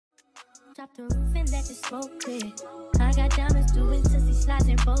Drop the roof and let the smoke clear. I got diamonds doing sissy slides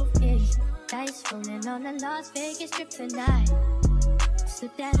in both ears. Dice rolling on the Las Vegas strip tonight.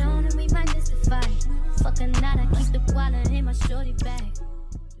 Slip that on and we might miss the fight. Fuck a night, I keep the wallet in my shorty bag.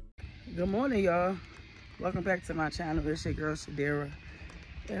 Good morning, y'all. Welcome back to my channel. It's your girl Shadira,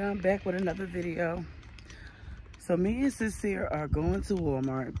 and I'm back with another video. So me and Sincere are going to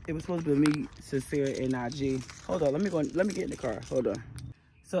Walmart. It was supposed to be me, Sincere, and Najee. Hold on, let me get in the car. Hold on.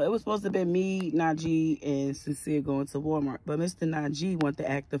 So it was supposed to be me, Najee, and Sincere going to Walmart. But Mr. Najee wanted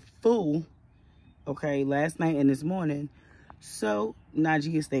to act a fool, okay, last night and this morning. So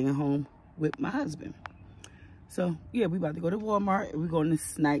Najee is staying home with my husband. So yeah, we about to go to Walmart. We're going to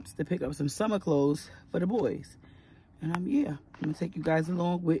Snipes to pick up some summer clothes for the boys. And yeah, I'm gonna take you guys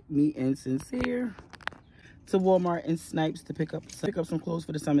along with me and Sincere to Walmart and Snipes to pick up some clothes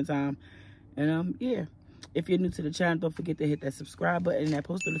for the summertime. And yeah, if you're new to the channel, don't forget to hit that subscribe button and that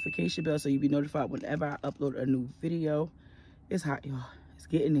post notification bell so you'll be notified whenever I upload a new video. It's hot, y'all. It's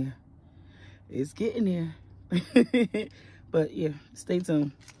getting there. It's getting there. But yeah, stay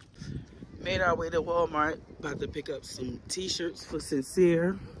tuned. Made our way to Walmart. About to pick up some t-shirts for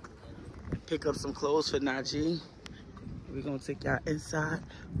Sincere. Pick up some clothes for Najee. We're gonna take y'all inside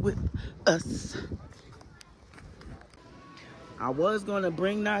with us. I was gonna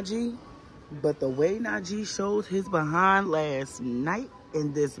bring Najee, but the way Najee showed his behind last night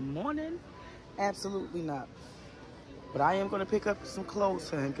and this morning, absolutely not. But I am gonna pick up some clothes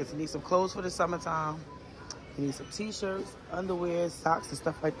for him because he needs some clothes for the summertime. He needs some t-shirts, underwear, socks, and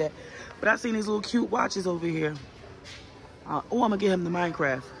stuff like that. But I've seen these little cute watches over here. Oh, I'm gonna get him the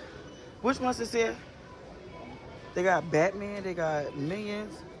Minecraft. Which one's this here? They got Batman, they got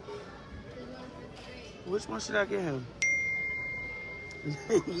Minions. Which one should I get him?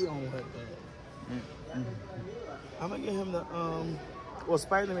 He don't want that. I'm gonna get him the or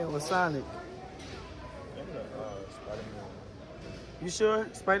Spider-Man or Sonic. Spider-Man. You sure?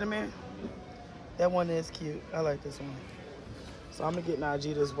 Spider-Man? That one is cute. I like this one. So I'm gonna get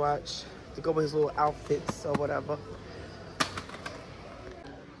Najee this watch to go with his little outfits or whatever.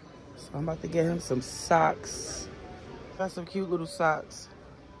 So I'm about to get him some socks. Got some cute little socks.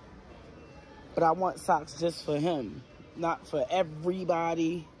 But I want socks just for him, not for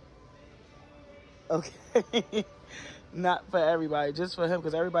everybody. Okay? Not for everybody, just for him,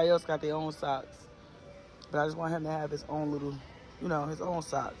 because everybody else got their own socks. But I just want him to have his own little, you know, his own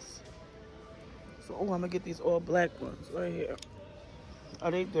socks. So, oh, I'm gonna get these all black ones right here.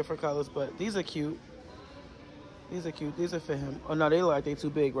 Oh, they different colors, but these are cute. These are cute. These are for him. Oh, no, they look like they too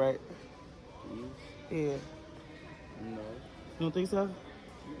big, right? Yeah. No. You don't think so?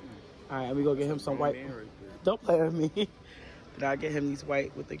 All right, we go get him some white. Don't play with me. But I'll get him these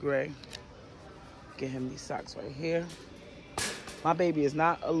white with the gray. Get him these socks right here. My baby is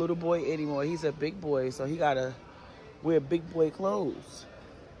not a little boy anymore. He's a big boy, so he gotta wear big boy clothes.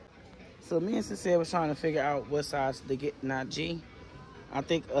 So me and Sincere was trying to figure out what size to get Najee. I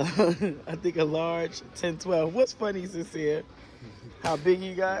think a large 10-12. What's funny, Sincere? How big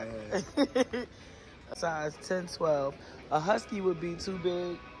you got? Size 10-12. A husky would be too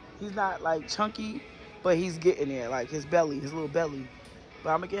big. He's not like chunky, but he's getting there. Like his belly, his little belly. But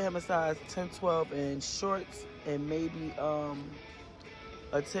I'm gonna get him a size 10-12 in shorts and maybe a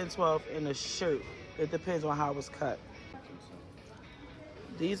 10-12 in a shirt. It depends on how it's cut.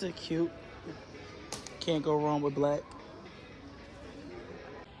 These are cute. Can't go wrong with black.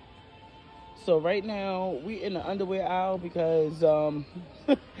 So right now we in the underwear aisle because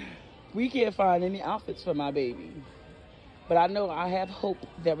we can't find any outfits for my baby. But I know I have hope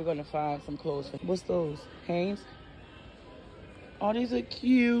that we're gonna find some clothes for him. What's those? Hanes? Oh, these are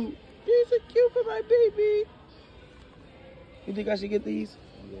cute. These are cute for my baby. You think I should get these?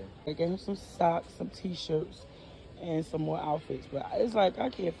 Yeah. I get him some socks, some t-shirts, and some more outfits. But it's like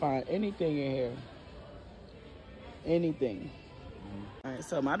I can't find anything in here. Anything. All right,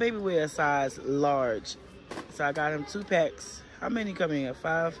 so my baby wears a size large. So I got him 2 packs. How many come in here?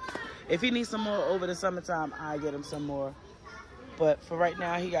 5? If he needs some more over the summertime, I get him some more. But for right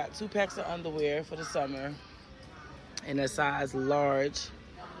now, he got 2 packs of underwear for the summer. In a size large.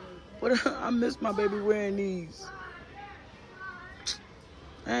 What? I miss my baby wearing these.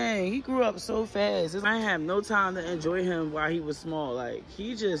 Dang, he grew up so fast. I didn't have no time to enjoy him while he was small. Like,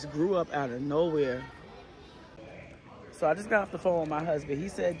 he just grew up out of nowhere. So I just got off the phone with my husband. He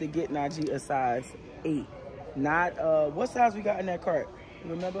said to get Najee a size 8. Not, what size we got in that cart? You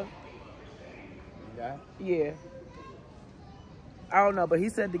remember? Yeah. Yeah. I don't know, but he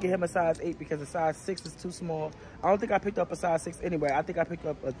said to get him a size 8 because a size 6 is too small. I don't think I picked up a size 6 anyway. I think I picked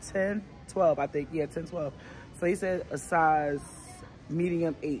up a 10, 12, I think. Yeah, 10, 12. So he said a size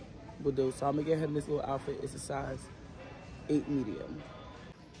medium 8. will do. So I'm gonna get him this little outfit. It's a size 8 medium.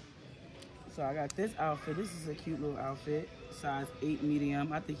 So I got this outfit. This is a cute little outfit, size 8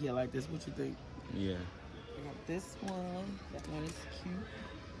 medium. I think he'll like this. What you think? Yeah. I got this one. That one is cute.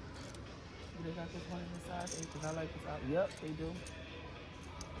 They got this one in the size 8 because I like this outfit. Yep, they do.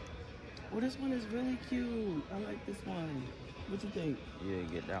 Well, this one is really cute. I like this one. What you think? Yeah,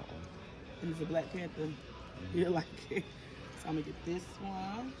 get that one. And it's a Black Panther. You like it? So I'm gonna get this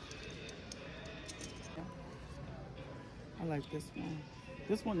one. I like this one.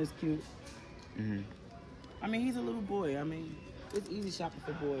 This one is cute. I mean, he's a little boy. I mean, it's easy shopping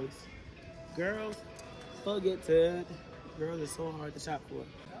for boys. Girls, forget it. Girls are so hard to shop for.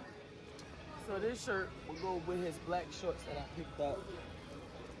 So this shirt will go with his black shorts that I picked up.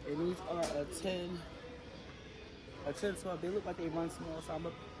 And these are a 10 12. They look like they run small, so I'm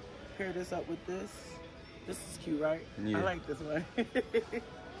gonna pair this up with this. This is cute, right? Yeah. I like this one.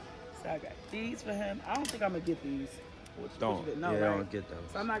 So I got these for him. I don't think I'm gonna get these. Don't get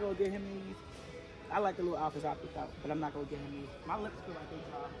those. So I'm not gonna get him these. I like the little outfits I picked out, but I'm not gonna get him these. My lips feel like they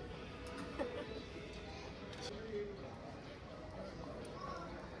dry.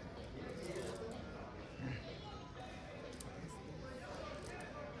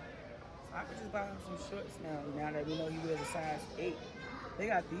 So I could just buy him some shorts now that we know he wears a size 8. They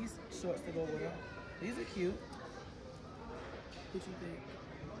got these shorts to go with them. These are cute. What you think?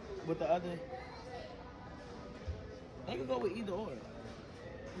 With the other, they could go with either or. What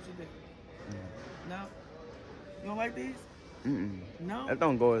you think? No? You don't like these? No? That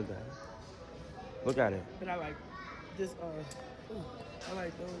don't go with that. Look at it. But I like this, I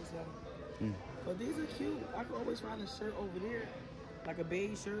like those, But these are cute. I could always find a shirt over there, like a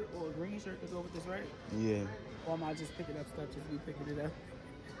beige shirt or a green shirt to go with this, right? Yeah. Or am I just picking up stuff just be picking it up?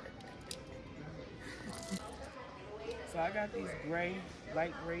 So I got these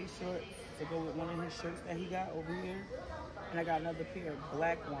light gray shorts to go with one of his shirts that he got over here. And I got another pair of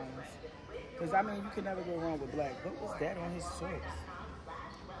black ones. Because, I mean, you can never go wrong with black. What was that on his shorts?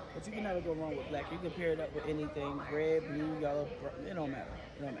 But you can never go wrong with black. You can pair it up with anything. Red, blue, yellow, brown. It don't matter.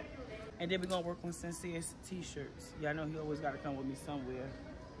 It don't matter. And then we're going to work on Sincere's t-shirts. Yeah, I know he always got to come with me somewhere.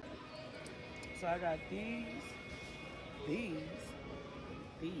 So I got these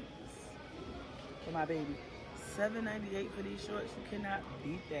for my baby. $7.98 for these shorts. You cannot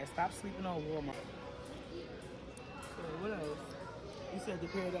beat that. Stop sleeping on Walmart. So what else? You said to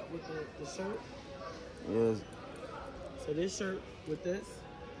pair it up with the shirt? Yes. So this shirt with this?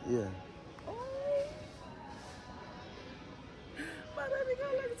 Yeah. Oh! My baby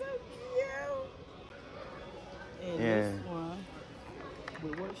girl looks so cute! And this one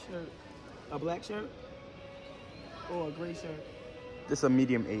with what shirt? A black shirt? Or a gray shirt? This is a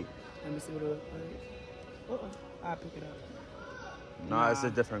medium 8. Let me see what it looks like. I'll pick it up. Nah, it's a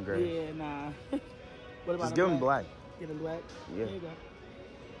different gray. Yeah, nah. What about just give him black. Give him black? Yeah. There you go.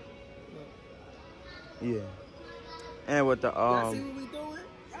 Look. Yeah. And with the Y'all see what we doing?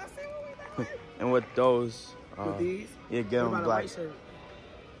 Y'all see what we doing? And with those with these? Yeah, give him black. What about a white shirt?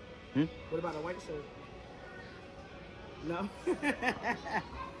 What about a white shirt? No?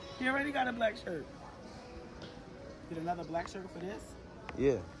 He already got a black shirt. Get another black shirt for this?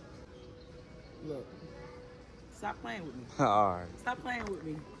 Yeah. Look. Stop playing with me. Alright. Stop playing with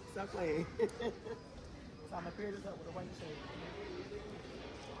me. Stop playing. So I'm gonna pair this up with a white shirt.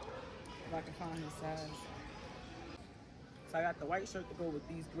 If I can find his size. So I got the white shirt to go with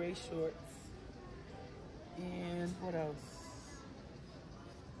these gray shorts. And what else?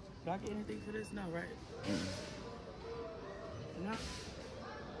 Do I get anything for this? No, right? No.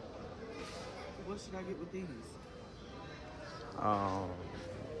 What should I get with these? Oh,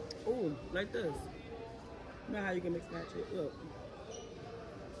 like this. You know how you can mix match it? Look.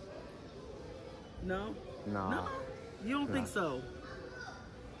 No? No? You don't think so?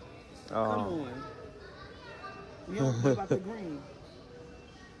 Come on. You don't think about the green?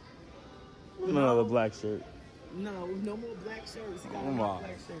 Another black shirt. No more black shirts. You got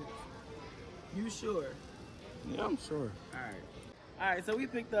black shirts. You sure? Yeah, I'm sure. Alright, so we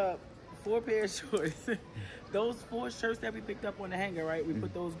picked up 4 pair of shorts. Those 4 shirts that we picked up on the hanger, right? We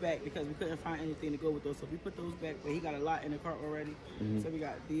put those back because we couldn't find anything to go with those. So we put those back, but he got a lot in the cart already. So we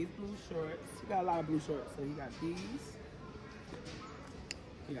got these blue shorts. He got a lot of blue shorts. So he got these.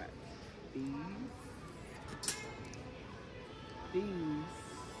 He got these.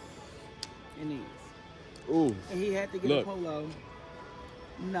 And these. Ooh. And he had to get a polo.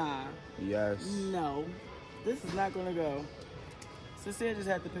 Nah. Yes. No. This is not gonna go. Sincere just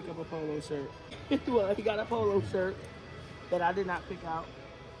had to pick up a polo shirt. Well, he got a polo shirt that I did not pick out.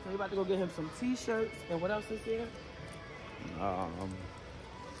 So we're about to go get him some t-shirts. And what else is there?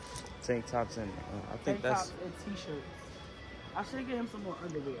 tank tops and I think tank that's tops and t-shirts. I should get him some more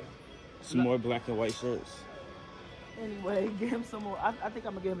underwear. some more black and white shirts. Anyway, get him some more. I think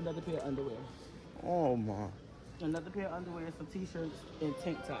I'm gonna get him another pair of underwear. Oh my. Another pair of underwear, some t-shirts, and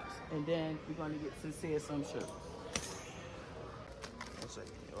tank tops. And then we're gonna get Sincere some shirts. One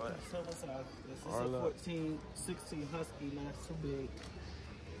second. So what's size? This is a 14, 16 husky, not too big.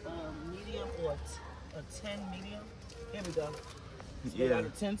 Medium or a 10 medium. Here we go. So we got a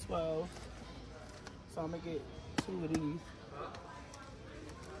 10, 12. So I'm gonna get 2 of these.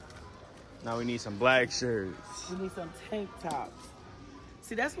 Now we need some black shirts. We need some tank tops.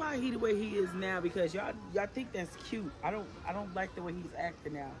 See, that's why he the way he is now, because y'all think that's cute. I don't like the way he's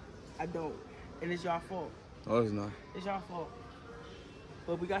acting now. I don't. And it's y'all fault. Oh, it's not. It's y'all fault.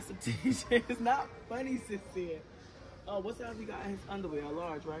 But we got some t-shirts. It's not funny, Sincere. Oh, what size we got in his underwear? A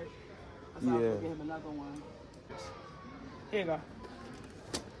large, right? I saw Yeah. I'll get him another one. Here you go.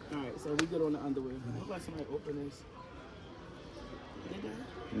 Alright, so we good on the underwear. Look like somebody open this. Did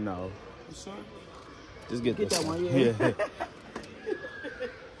that? No. You sure? Just get this that one, yeah. Yeah.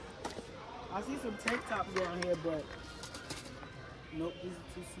 I see some tank tops down here, but nope, these are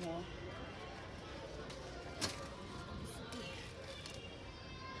too small.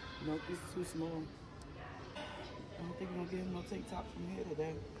 Nope, these are too small. I don't think we're gonna get him no tank top from here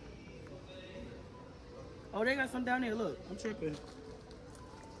today. Oh, they got some down there. Look, I'm tripping.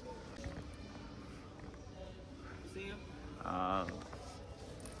 See him?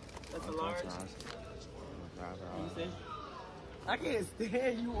 That's a large. You see? I can't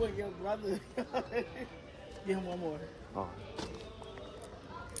stand you or your brother. Give him one more. Oh.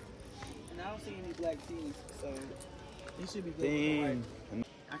 And I don't see any black tees, so he should be good. Dang.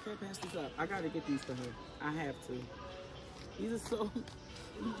 I can't pass these up. I gotta get these for him. I have to. These are so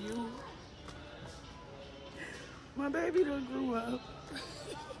cute. My baby done grew up.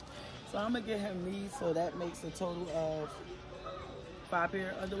 So I'm gonna get him these, so that makes a total of 5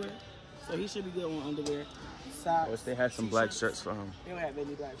 pair of underwear. So he should be good on underwear. Socks. I wish they had some black shirts for him. They don't have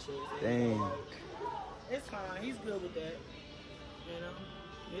any black shirts. Dang. It's fine. He's good with that. You know?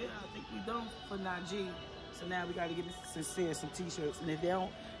 Yeah, I think we done for Najee. So now we gotta get Sincere some t-shirts. And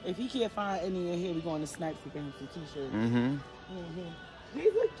if he can't find any in here, we going to Snipes to get him some t-shirts.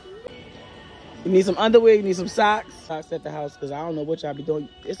 These look cute. You need some underwear, you need some socks. Socks at the house, because I don't know what y'all be doing.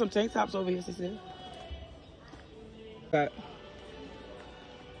 There's some tank tops over here, Sincere. Got.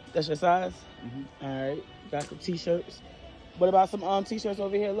 That's your size? All right. Got some t-shirts. What about some t-shirts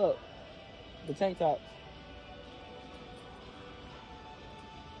over here? Look, the tank tops.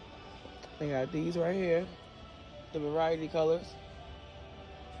 They got these right here, the variety colors.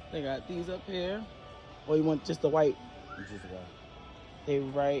 They got these up here. Or you want just the white? Just white. They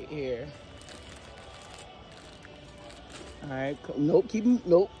right here. All right. Nope. Keep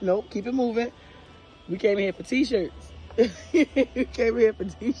it moving. We came here for t-shirts. We came here for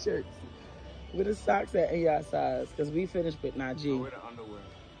t-shirts. Where the socks at in y'all size? Because we finished with Najee. Where the underwear?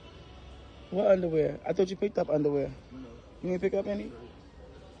 What underwear? I thought you picked up underwear. No. You didn't pick up any?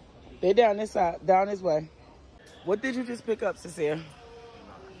 They down this side, down this way. What did you just pick up, Sincere?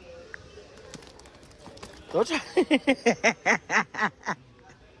 Don't try.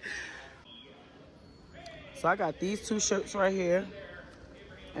 So I got these 2 shirts right here,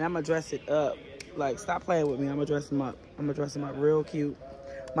 and I'm gonna dress it up. Like, stop playing with me. I'm gonna dress them up. I'm gonna dress them up real cute.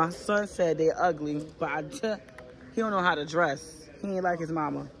 My son said they're ugly, but he don't know how to dress. He ain't like his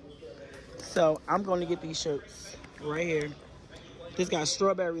mama. So I'm gonna get these shirts right here. This got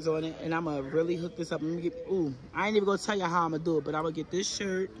strawberries on it, and I'm gonna really hook this up. I ain't even gonna tell you how I'm gonna do it, but I'm gonna get this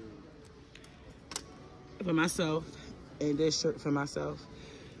shirt for myself and this shirt for myself.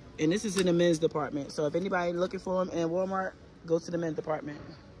 And this is in the men's department. So if anybody looking for them in Walmart, go to the men's department.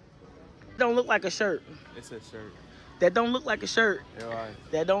 Don't look like a shirt. It's a shirt. That don't look like a shirt. You're right.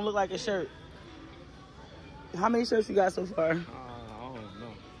 That don't look like a shirt. How many shirts you got so far? I don't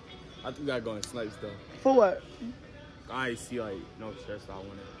know. I think we gotta go in Snipes though. For what? I ain't see like no shirts I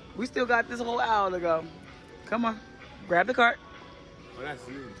wanted. We still got this whole hour to go. Come on. Grab the cart. Oh, that's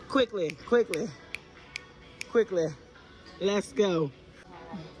you. Quickly. Let's go.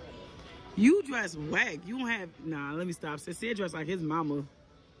 You dress whack. You don't have... Nah, let me stop. Sincere dress like his mama.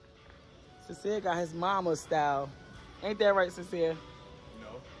 Sincere got his mama style. Ain't that right, Sincere?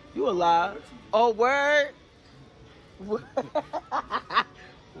 No. You a lie. Oh, word. Word.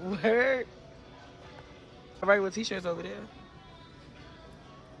 Regular t-shirts over there.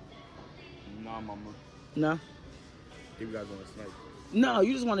 Nah, mama. No. Here we gotta go in Snipes. No,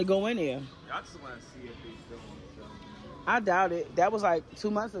 you just want to go in there. I just want to see if they still want to sell. I doubt it. That was like 2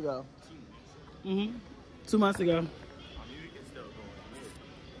 months ago. 2 months ago. I mean, we can still go in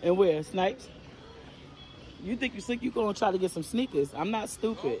here. And where? Snipes? You think you slick? You gonna try to get some sneakers? I'm not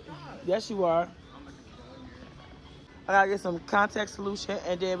stupid. Yes, you are. I gotta get some contact solution,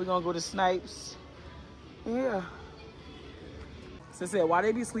 and then we're gonna go to Snipes. Yeah. So said, why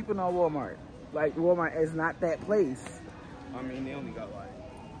they be sleeping on Walmart? Like Walmart is not that place. I mean, they only got like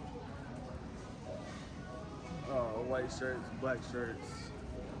white shirts, black shirts.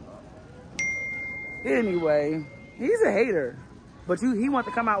 Anyway, he's a hater, but he want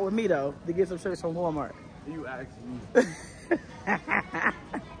to come out with me though to get some shirts from Walmart. You asked me.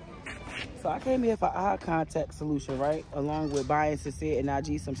 So I came here for eye contact solution, right? Along with buying Sincere and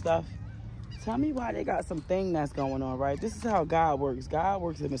IG some stuff. Tell me why they got some thing that's going on, right? This is how God works. God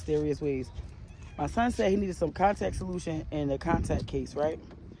works in mysterious ways. My son said he needed some contact solution and a contact case, right?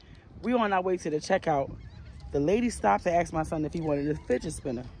 We on our way to the checkout. The lady stopped to ask my son if he wanted a fidget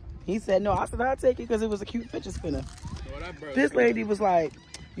spinner. He said no. I said I'll take it because it was a cute fidget spinner. This lady was like,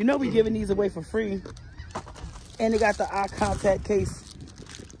 you know we giving these away for free. And they got the eye contact case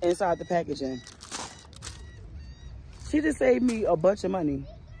inside the packaging. She just saved me a bunch of money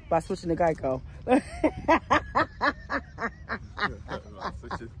by switching to Geico.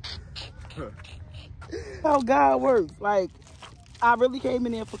 How God works. Like, I really came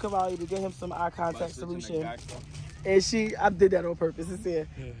in there for Cavalli to get him some eye contact solution. And I did that on purpose. It's here.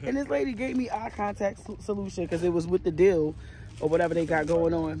 And this lady gave me eye contact solution because it was with the deal or whatever they got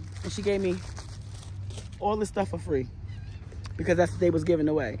going on. And she gave me all this stuff for free because that's what they was giving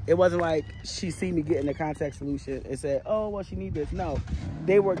away. It wasn't like she see me getting the contact solution and said, oh, well, she need this. No,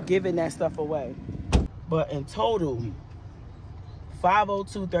 they were giving that stuff away. But in total,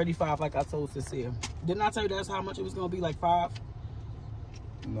 $502.35, like I told Cecile. Didn't I tell you that's how much it was going to be, like $5?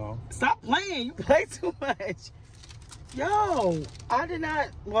 No. Stop playing. You play too much. Yo, I did not.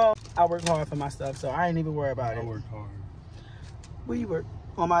 Well, I work hard for my stuff, so I ain't even worry about it. I work hard. Where you work?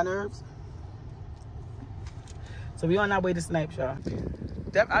 On my nerves? So we on our way to Snipes, y'all.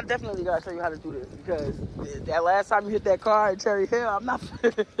 I definitely gotta show you how to do this because that last time you hit that car in Cherry Hill, I'm not.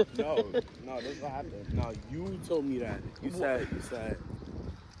 No, that's what happened. No, you told me that. You said,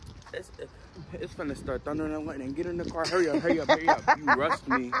 it's finna start thundering and lightning. Get in the car. Hurry up. You rushed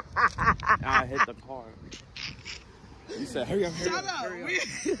me, and I hit the car. You said, hurry up. Shut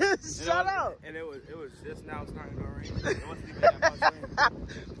up. And it was just now starting to rain. It wasn't even that much rain.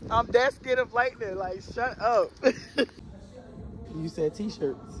 I'm that scared of lightning. Like, shut up. You said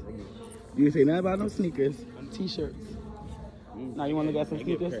t-shirts. You didn't say nothing about no sneakers. T-shirts. Now you want to get some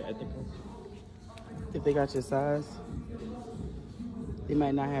sneakers? If they got your size. They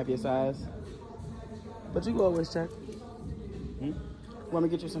might not have your size. But you can always check. Want me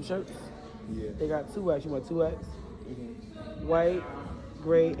to get you some shirts? Yeah. They got 2X. You want 2X? White,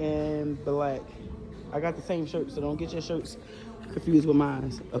 gray, and black. I got the same shirt, so don't get your shirts confused with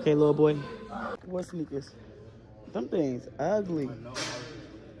mine. Okay, little boy? What sneakers? Them things ugly.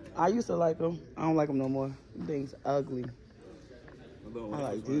 I used to like them. I don't like them no more. Them things ugly. I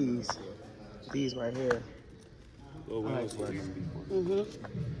like these. These right here.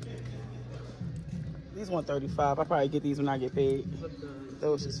 These $135. I probably get these when I get paid.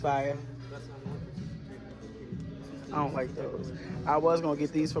 Those is fire. I don't like those. I was gonna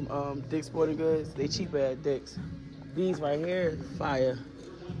get these from Dick's Sporting Goods. They cheaper at Dick's. These right here, fire.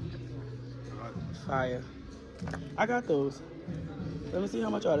 Fire. I got those. Let me see how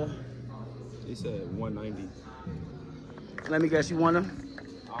much are they. They said $190. Let me guess, you want them?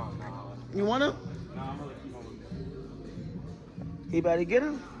 Oh, no. You want them? No, I'm gonna let you know. He better get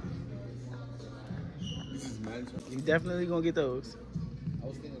them. This is mandatory. You definitely gonna get those. I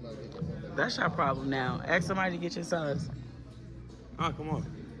was thinking about getting them. That's your problem now. Ask somebody to get your size. Ah, come on.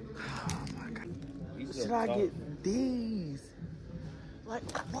 Oh my God. Should I get these? Like,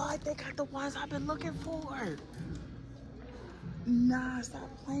 what? They got the ones I've been looking for. Nah, stop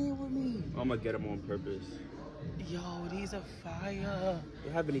playing with me. I'm gonna get them on purpose. Yo, these are fire.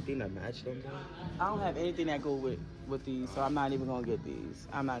 You have anything that match them though? I don't have anything that go with these, so I'm not even gonna get these.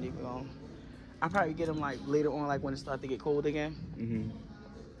 I'm not even gonna. I'll probably get them like later on, like when it starts to get cold again.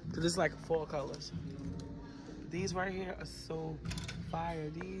 Cause it's like 4 colors. These right here are so fire.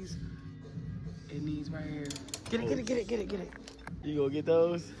 These and these right here. Get it. You gonna get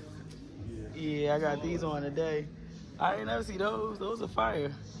those? Yeah, I got these on today. I ain't never see those. Those are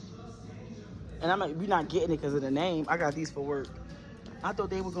fire. And we're not getting it because of the name. I got these for work. I thought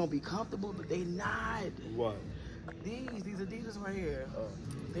they were gonna be comfortable, but they not. What? These Adidas right here.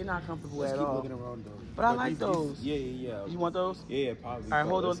 They're not comfortable at keep all. looking around though. But I like those. Yeah. You want those? Yeah, probably. All right,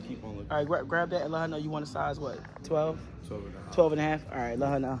 hold on. Keep on looking. All right, grab that and let her know you want a size what? 12? 12 and a half. 12 and a half? All right, let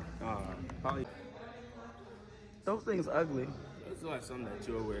her know. Probably. Those things ugly. It's It's like something that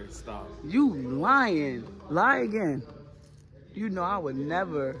you'll wear. Stop. You lying. Lie again. You know I would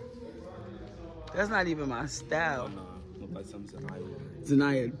never. That's not even my style. No, look like something Zanaya would wear.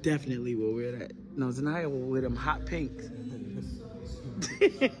 Zanaya definitely will wear that. No, Zanaya will wear them hot pinks.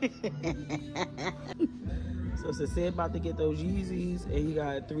 So Sasay about to get those Yeezys, and he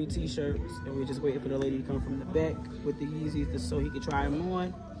got 3 t-shirts, and we're just waiting for the lady to come from the back with the Yeezys so he can try them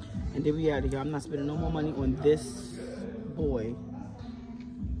on. And then we out of here. I'm not spending no more money on this boy.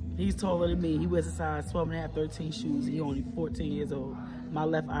 He's taller than me. He wears a size 12 and a half, 13 shoes. He only 14 years old. My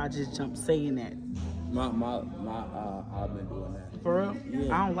left eye just jumped saying that. I've been doing that. For real?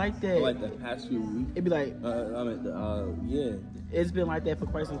 Yeah. I don't like that. For like the past few weeks. It'd be like, yeah. It's been like that for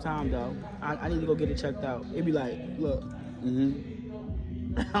quite some time though. I need to go get it checked out. It'd be like, look.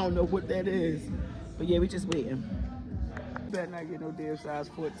 I don't know what that is. But yeah, we just waiting. Better not get no damn size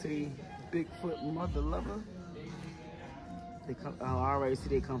 14 Bigfoot mother lover. They come, I already see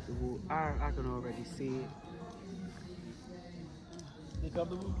they comfortable. I can already see it. They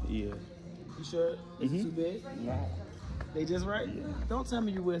comfortable? Yeah. You sure? Is it too big? Nah. They just right? Yeah. Don't tell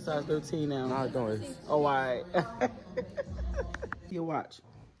me you wear size 13 now. Nah, don't. Oh, all right. Your watch.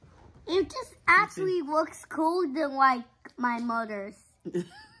 It just actually looks cool than like my mother's.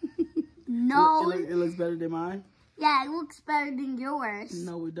 No. It looks better than mine? Yeah, it looks better than yours.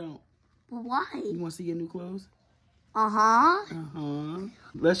 No, it don't. But why? You want to see your new clothes? Uh-huh.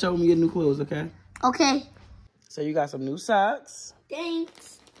 Let's show them your new clothes, okay? Okay. So you got some new socks.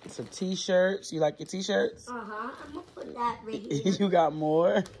 Thanks. Some t-shirts. You like your t-shirts? Uh-huh. I'm gonna put that right here. You got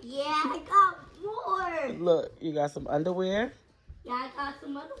more? Yeah, I got more. Look, you got some underwear. Yeah, I got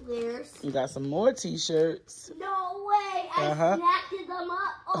some underwears. You got some more t-shirts. No way. I snatched them up.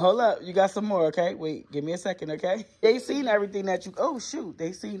 Oh. Hold up. You got some more, okay? Wait, give me a second, okay? They seen everything that you... Oh, shoot.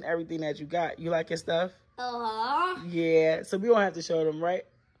 They seen everything that you got. You like your stuff? Uh-huh. Yeah. So we don't have to show them, right?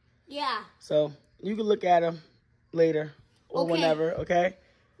 Yeah. So you can look at them later or whenever, okay?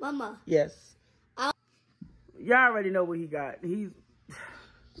 Mama. Yes. Y'all already know what he got. He's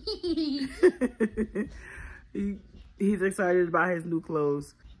he's excited about his new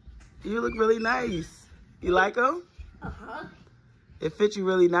clothes. You look really nice. You like them? Uh-huh. It fits you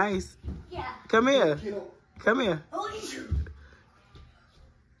really nice. Yeah. Come here. Come here. Oh,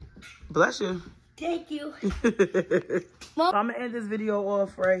 Bless you. thank you. So I'm gonna end this video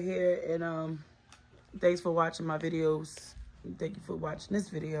off right here, and thanks for watching my videos. Thank you for watching this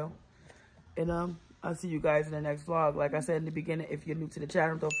video, and I'll see you guys in the next vlog. Like I said in the beginning, if you're new to the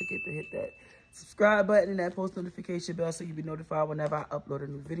channel, don't forget to hit that subscribe button and that post notification bell so you'll be notified whenever I upload a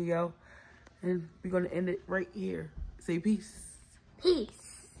new video. And we're gonna end it right here. Say peace.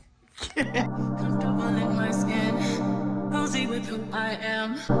 Peace. Comfortable in my skin, cozy with who I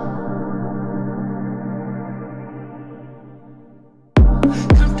am.